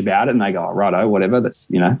the bush about it and they go, oh, righto, whatever.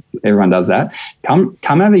 That's, everyone does that. Come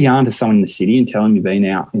have a yarn to someone in the city and tell them you've been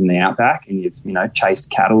out in the Outback and you've,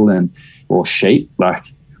 chased cattle or sheep. Like,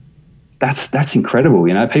 that's incredible.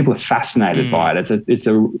 People are fascinated by it.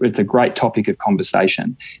 It's a great topic of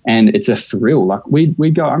conversation, and it's a thrill. Like,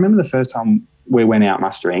 we go. I remember the first time we went out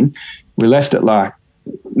mustering, we left at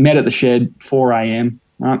met at the shed 4 a.m.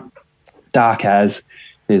 Right, dark as.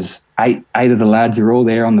 There's eight of the lads are all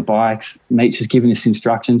there on the bikes. Meech is giving us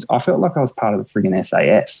instructions. I felt like I was part of the friggin'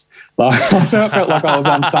 SAS. Like, I felt like I was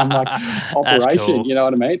on some operation. Cool. You know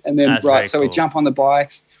what I mean? And then so we jump on the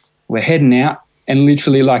bikes. We're heading out, and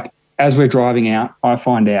literally as we're driving out, I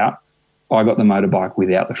find out I got the motorbike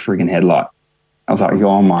without the friggin' headlight. I was like,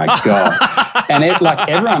 oh my God. And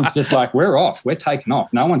everyone's just like, we're off. We're taking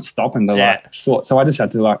off. No one's stopping to sort. So I just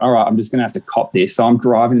had to all right, I'm just going to have to cop this. So I'm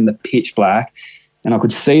driving in the pitch black and I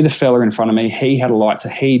could see the fella in front of me. He had a light. So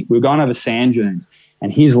we were going over sand dunes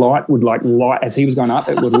and his light would light as he was going up,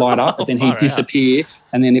 it would light up, but then he'd disappear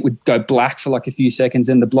and then it would go black for a few seconds.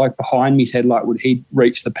 And the bloke behind me's headlight he'd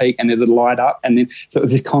reach the peak and it would light up. And then, so it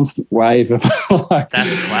was this constant wave of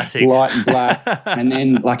that's classic. Light and black. And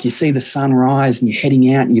then you see the sunrise and you're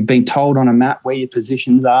heading out and you've been told on a map where your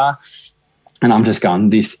positions are. And I'm just going,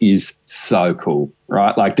 this is so cool,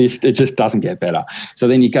 right? It just doesn't get better. So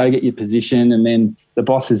then you go get your position and then the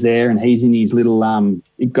boss is there and he's in his little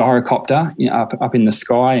gyrocopter up in the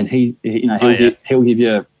sky and he'll give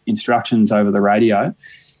you instructions over the radio.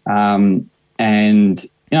 And,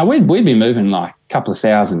 we'd be moving a couple of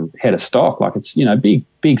thousand head of stock. It's,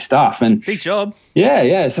 big stuff. And big job.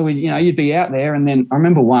 Yeah. So, you'd be out there and then I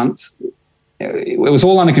remember once it was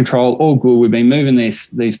all under control, all good. We've been moving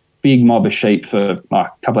these big mob of sheep for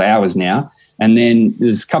a couple of hours now. And then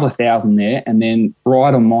there's a couple of thousand there. And then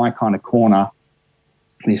right on my kind of corner,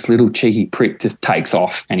 this little cheeky prick just takes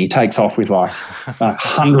off and he takes off with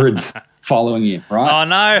hundreds following you, right? Oh,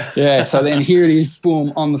 no. Yeah. So then here it is,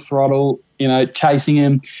 boom, on the throttle, chasing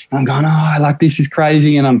him. And I'm going, this is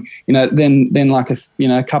crazy. And I'm, then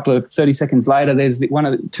a couple of 30 seconds later, there's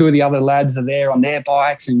two of the other lads are there on their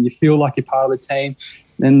bikes and you feel like you're part of the team.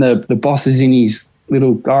 Then the boss is in his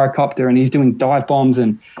little gyrocopter and he's doing dive bombs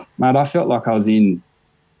and, mate, I felt like I was in,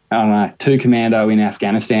 2 Commando in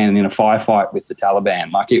Afghanistan and in a firefight with the Taliban.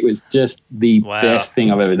 It was just the best thing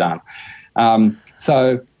I've ever done.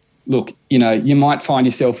 So, look, you might find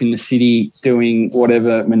yourself in the city doing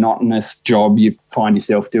whatever monotonous job you find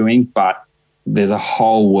yourself doing, but there's a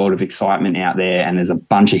whole world of excitement out there and there's a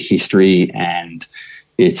bunch of history and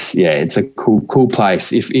it's a cool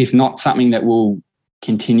place. If not something that will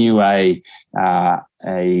continue a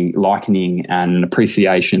likening and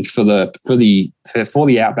appreciation for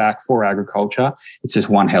the outback, for agriculture. It's just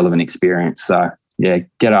one hell of an experience. So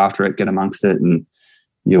get after it, get amongst it, and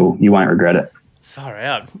you won't regret it. Far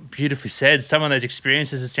out. Beautifully said. Some of those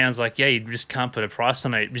experiences, it sounds like, you just can't put a price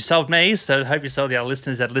on it. You sold me, so I hope you sold the other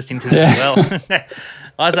listeners that are listening to this as well.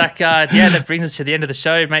 Isaac, that brings us to the end of the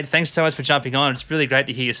show, mate. Thanks so much for jumping on. It's really great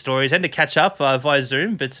to hear your stories and to catch up via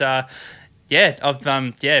Zoom, but I've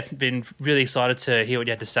been really excited to hear what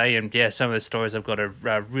you had to say, and some of the stories I've got a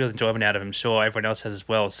real enjoyment out of. I'm sure everyone else has as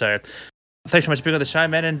well. So thanks so much for being on the show,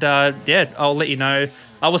 man. And I'll let you know.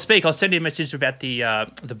 I will speak. I'll send you a message about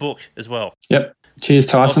the book as well. Yep. Cheers,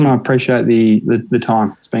 Tyson. Awesome. I appreciate the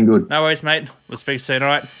time. It's been good. No worries, mate. We'll speak soon. All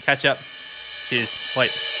right. Catch up. Cheers.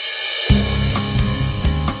 Wait.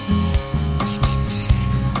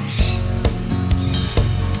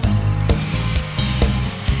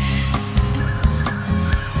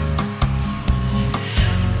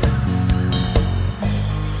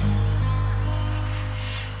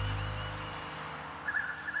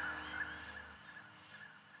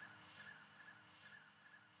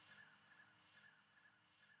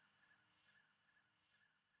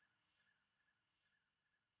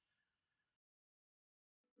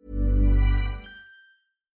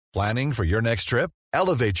 Planning for your next trip?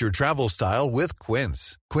 Elevate your travel style with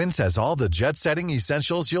Quince. Quince has all the jet-setting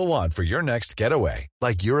essentials you'll want for your next getaway,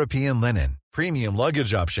 like European linen, premium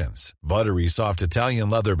luggage options, buttery soft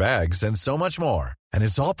Italian leather bags, and so much more. And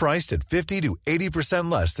it's all priced at 50 to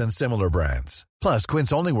 80% less than similar brands. Plus,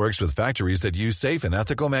 Quince only works with factories that use safe and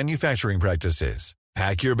ethical manufacturing practices.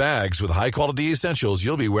 Pack your bags with high-quality essentials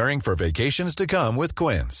you'll be wearing for vacations to come with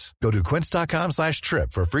Quince. Go to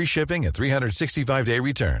quince.com/trip for free shipping and 365-day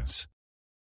returns.